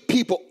starting to meet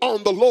people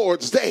on the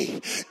Lord's day.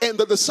 And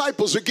the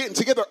disciples are getting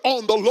together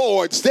on the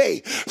Lord's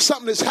day.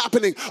 Something is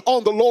happening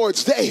on the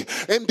Lord's day.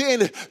 And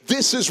then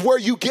this is where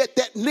you get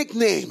that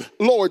nickname,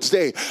 Lord's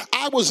Day.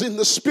 I was in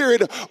the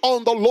spirit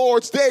on the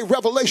Lord's day.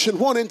 Revelation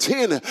 1 and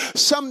 10.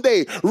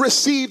 Sunday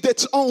received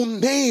its own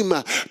name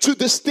to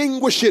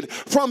distinguish it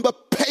from the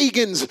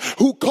pagans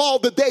who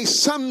called the day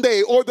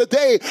Sunday, or the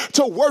day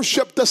to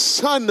worship the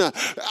sun.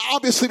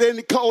 Obviously they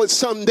didn't call it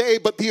Sunday,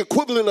 but the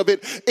equivalent of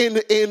it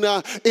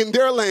in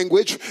their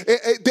language,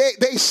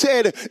 they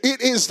said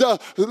it is the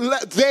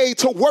day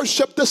to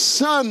worship the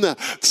sun,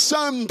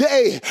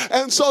 Sunday.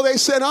 And so they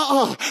said,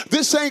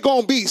 this ain't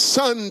gonna be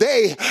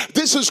Sunday.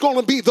 This is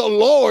gonna be the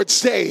Lord's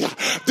day.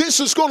 This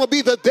is gonna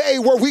be the day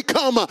where we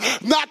come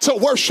not to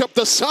worship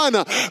the sun,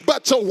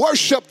 but to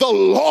worship the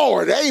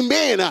Lord.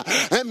 Amen.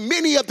 And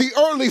many of the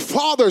early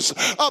fathers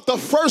of the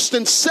first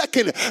and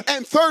second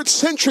and third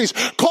centuries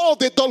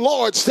called it the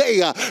Lord's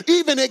day.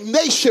 Even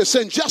Ignatius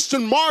and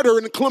Justin Martyr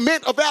and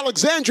Clement of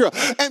Alexandria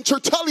and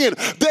Tertullian,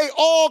 they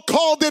all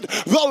called it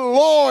the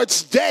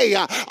Lord's day.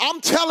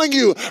 I'm telling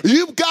you,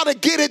 you've got to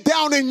get it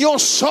down in your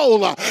soul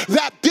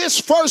that this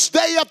first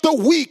day of the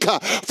week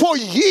for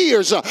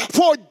years,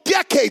 for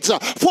decades,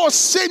 for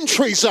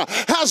centuries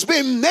has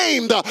been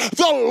named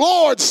the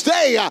Lord's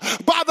day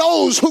by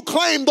those who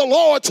claim the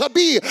Lord to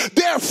be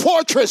their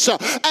fortress.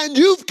 And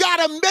you've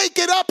got to make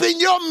it up in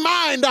your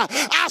mind,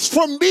 as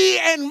for me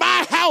and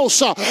my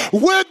house,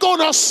 we're going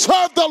to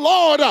serve the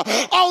Lord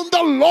on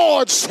the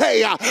Lord's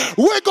day.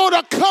 We're going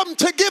to come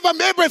to give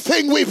him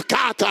everything we've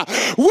got.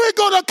 We're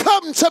going to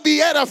come to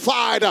be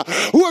edified.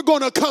 We're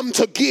going to come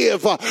to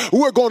give.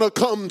 We're going to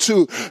come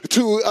to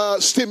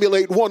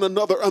stimulate one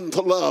another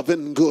unto love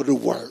and good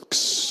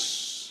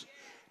works.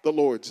 The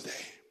Lord's day.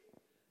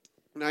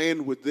 And I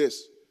end with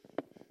this.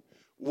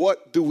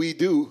 What do we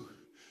do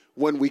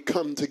when we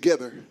come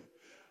together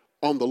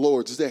on the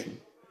Lord's day?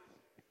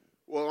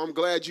 Well, I'm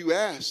glad you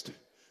asked,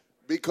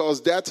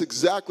 because that's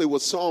exactly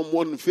what Psalm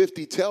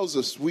 150 tells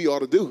us we ought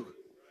to do.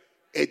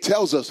 It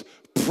tells us,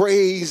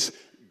 praise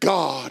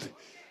God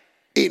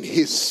in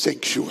his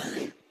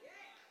sanctuary.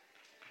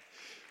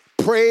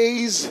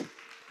 Praise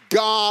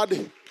God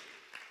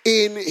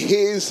in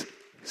his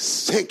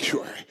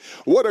sanctuary.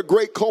 What a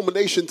great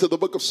culmination to the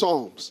book of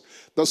Psalms.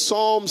 The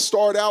Psalms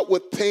start out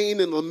with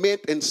pain and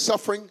lament and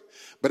suffering,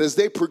 but as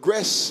they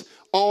progress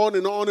on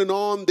and on and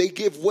on, they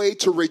give way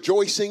to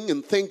rejoicing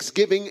and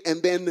thanksgiving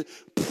and then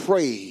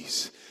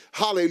praise.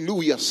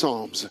 Hallelujah,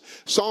 Psalms.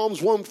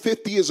 Psalms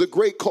 150 is a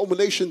great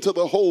culmination to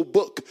the whole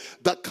book,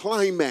 the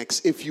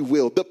climax, if you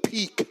will, the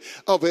peak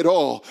of it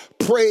all.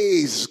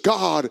 Praise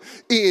God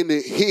in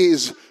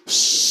his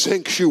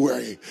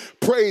sanctuary.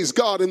 Praise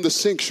God in the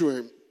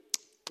sanctuary.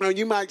 Now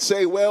you might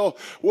say, well,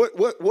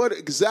 what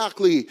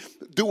exactly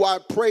do I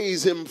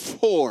praise him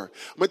for?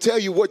 I'm going to tell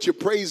you what you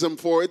praise him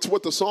for. It's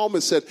what the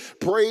psalmist said.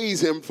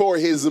 Praise him for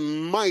his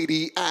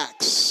mighty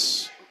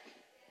acts.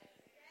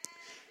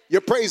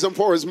 You praise him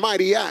for his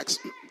mighty acts.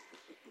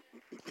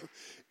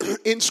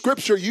 In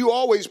scripture, you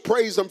always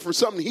praise him for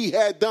something he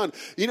had done.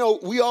 You know,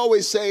 we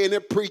always say, and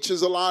it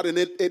preaches a lot, and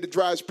it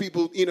drives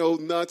people,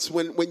 nuts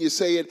when you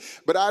say it.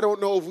 But I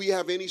don't know if we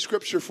have any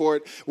scripture for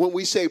it. When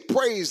we say,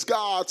 praise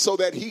God so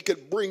that he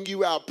could bring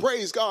you out.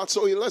 Praise God.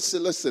 So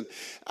listen.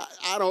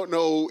 I don't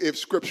know if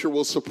scripture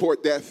will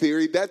support that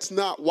theory. That's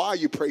not why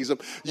you praise him.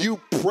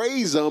 You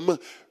praise him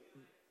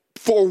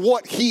for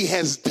what he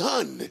has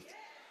done.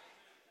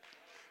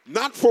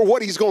 Not for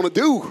what he's going to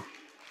do,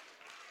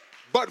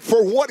 but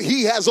for what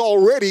he has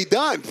already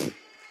done.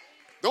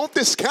 Don't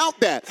discount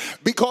that,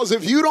 because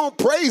if you don't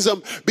praise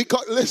him,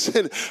 because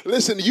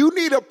listen, you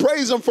need to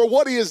praise him for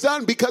what he has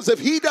done, because if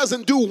he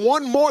doesn't do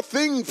one more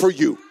thing for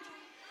you,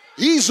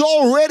 he's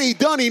already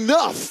done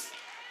enough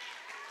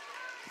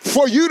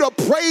for you to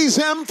praise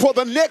him for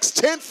the next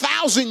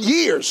 10,000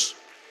 years.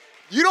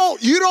 You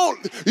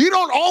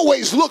don't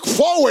always look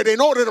forward in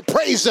order to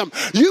praise him.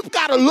 You've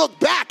got to look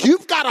back.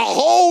 You've got a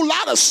whole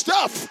lot of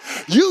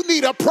stuff you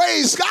need to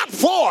praise God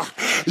for.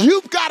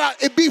 You've got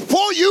to,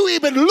 before you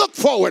even look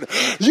forward,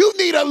 you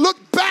need to look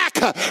back.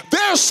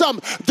 There's some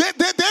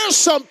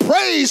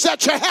praise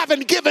that you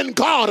haven't given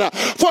God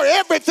for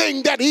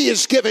everything that he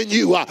has given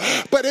you.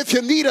 But if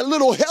you need a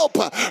little help,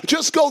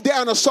 just go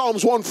down to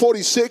Psalms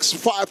 146,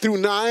 5 through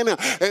 9,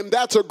 and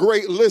that's a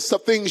great list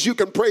of things you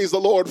can praise the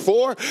Lord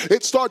for.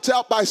 It starts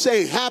out by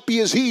saying, happy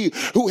is he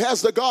who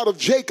has the God of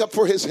Jacob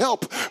for his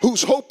help,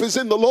 whose hope is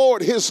in the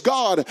Lord his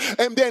God.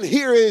 And then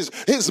here is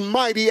his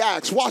mighty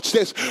acts. Watch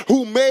this.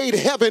 Who made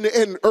heaven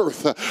and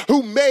earth,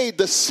 who made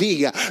the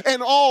sea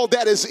and all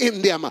that is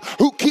in them,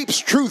 who keeps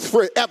truth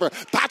forever.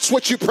 That's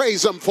what you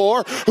praise him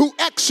for. Who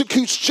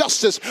executes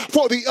justice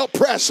for the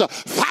oppressed.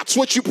 That's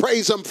what you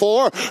praise him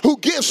for. Who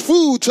gives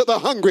food to the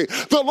hungry.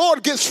 The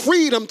Lord gives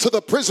freedom to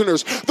the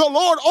prisoners. The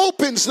Lord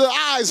opens the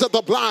eyes of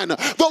the blind.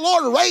 The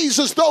Lord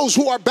raises those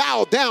who are bowed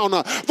down.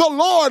 The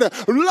Lord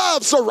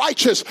loves the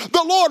righteous.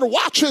 The Lord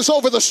watches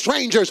over the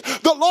strangers.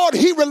 The Lord,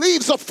 he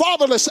relieves the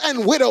fatherless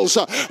and widows.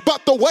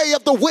 But the way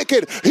of the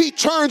wicked, he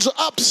turns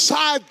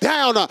upside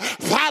down.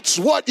 That's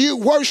what you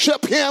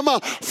worship him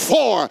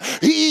for.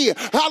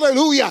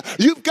 Hallelujah.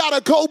 You've got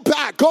to go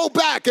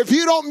back. If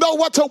you don't know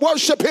what to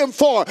worship him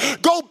for,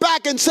 go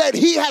back and say,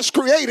 he has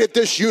created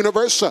this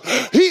universe.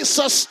 He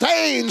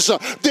sustains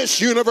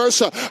this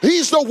universe.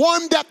 He's the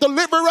one that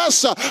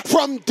delivers us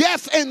from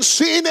death and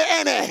sin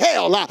and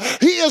hell.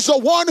 He is the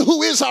one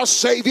who is our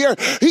Savior.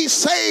 He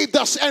saved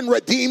us and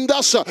redeemed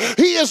us.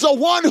 He is the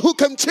one who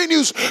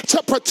continues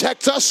to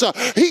protect us.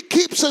 He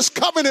keeps his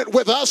covenant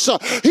with us.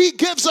 He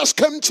gives us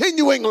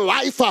continuing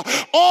life.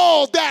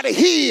 All that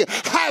he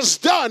has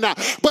done.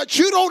 But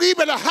you don't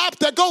even have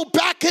to go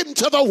back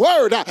into the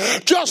word.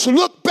 Just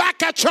look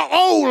back at your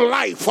own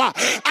life.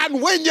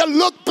 And when you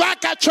look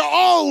back at your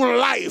own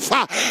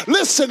life,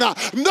 listen,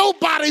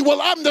 nobody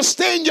will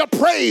understand your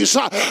praise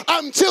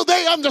until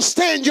they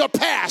understand your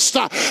past.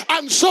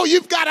 And so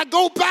you've got to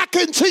go back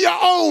into your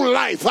own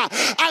life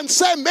and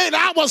say, man,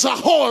 I was a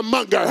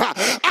whoremonger.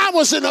 I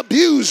was an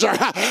abuser.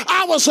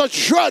 I was a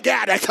drug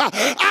addict.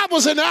 I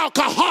was an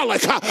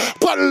alcoholic.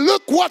 But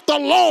look what the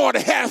Lord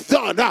hath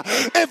done.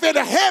 If it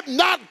had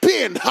not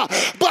been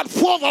but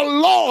for the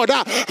Lord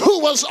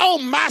who was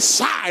on my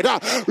side,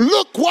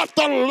 look what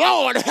the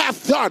Lord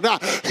hath done.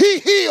 He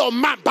healed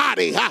my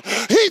body.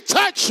 He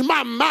touched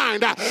my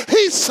mind.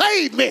 He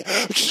saved me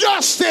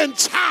just in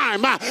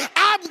time.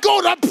 I'm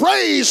going to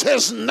praise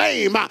his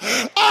name.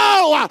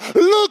 Oh,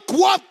 look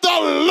what the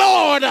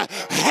Lord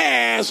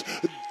has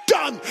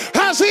done.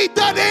 Has he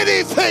done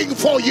anything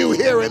for you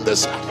here in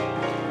this house?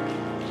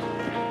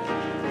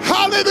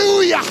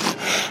 Hallelujah.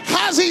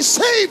 Has he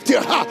saved you?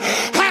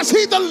 Has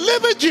he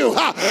delivered you?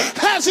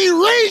 Has he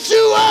raised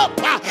you up?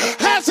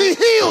 Has he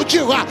healed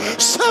you?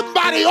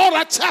 Somebody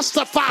ought to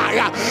testify.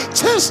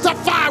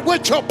 Testify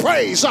with your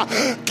praise.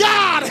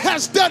 God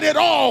has done it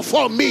all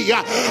for me.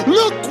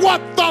 Look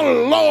what the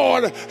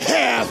Lord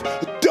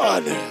hath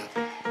done.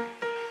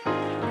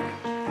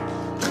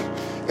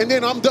 And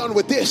then I'm done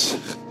with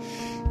this.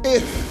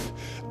 If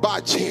by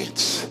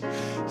chance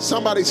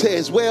somebody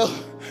says, well,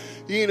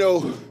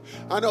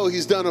 I know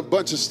he's done a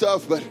bunch of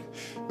stuff, but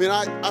man,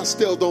 I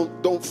still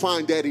don't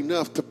find that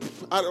enough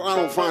I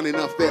don't find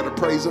enough there to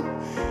praise him.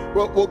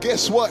 Well,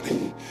 guess what?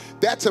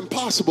 That's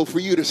impossible for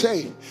you to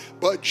say.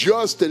 But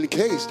just in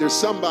case there's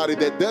somebody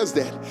that does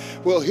that,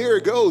 well, here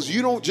it goes.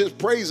 You don't just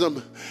praise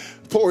him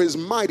for his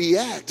mighty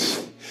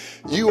acts.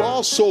 You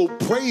also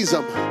praise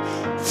him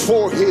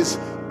for his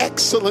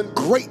excellent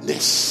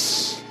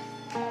greatness.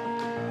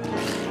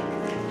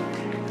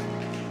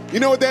 You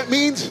know what that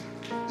means?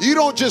 You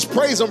don't just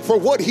praise him for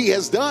what he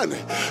has done.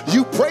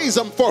 You praise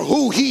him for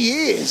who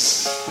he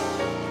is.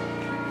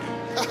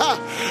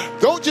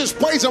 Don't just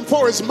praise him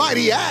for his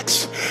mighty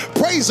acts.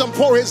 Praise him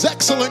for his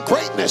excellent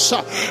greatness.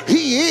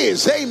 He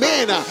is,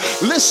 amen.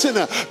 Listen,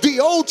 the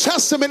Old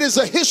Testament is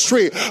a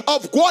history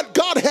of what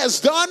God has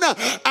done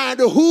and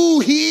who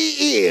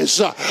he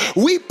is.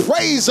 We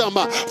praise him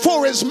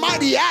for his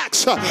mighty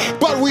acts,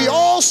 but we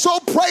also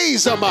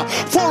praise him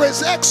for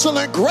his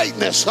excellent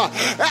greatness.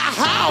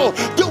 How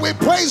do we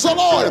praise the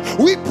Lord?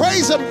 We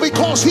praise him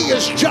because he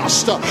is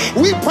just.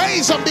 We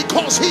praise him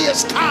because he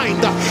is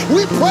kind.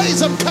 We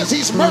praise him because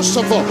he's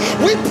merciful.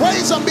 We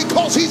praise him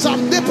because he's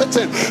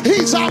omnipotent.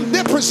 He's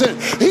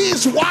omnipresent.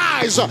 He's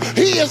wise.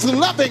 He is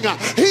loving.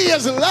 He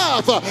is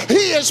love.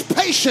 He is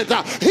patient.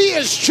 He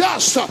is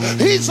just.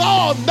 He's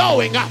all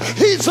knowing.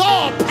 He's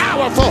all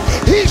powerful.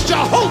 He's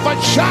Jehovah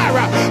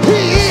Jireh.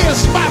 He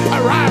is my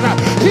Parada.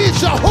 He's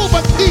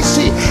Jehovah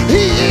Nisi.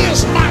 He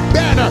is my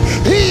banner.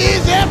 He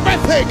is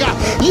everything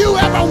you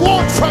ever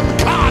want from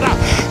God.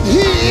 He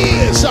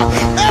is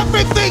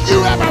everything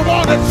you ever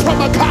wanted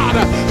from a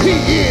God. He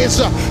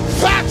is.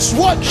 That's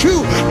what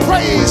you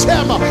praise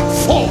him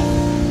for.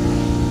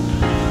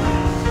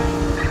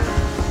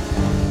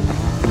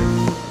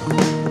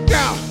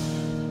 Now,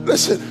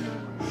 listen,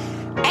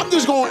 I'm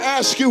just going to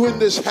ask you in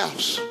this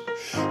house,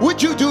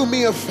 would you do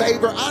me a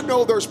favor? I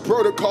know there's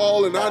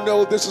protocol and I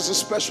know this is a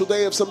special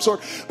day of some sort,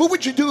 but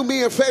would you do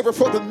me a favor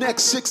for the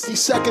next 60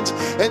 seconds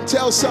and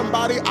tell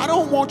somebody, I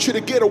don't want you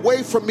to get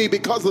away from me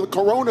because of the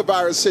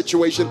coronavirus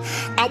situation.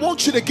 I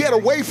want you to get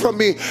away from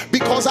me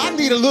because I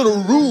need a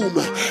little room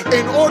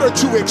in order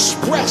to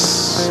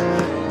express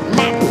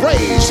my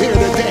praise here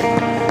today.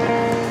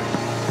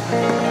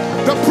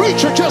 The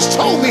preacher just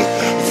told me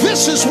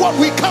this is what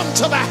we come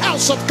to the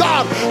house of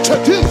God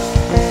to do.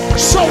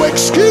 So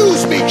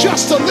excuse me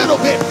just a little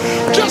bit.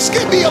 Just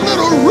give me a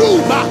little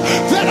room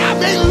that I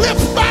may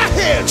lift my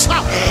hands,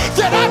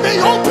 that I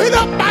may open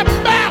up my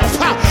mouth,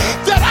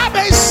 that I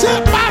may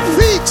set my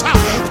feet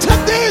to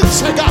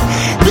dancing.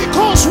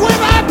 Because when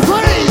I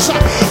praise,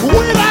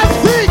 when I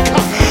think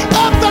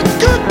of the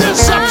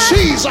goodness of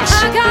Jesus,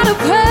 I gotta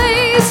praise.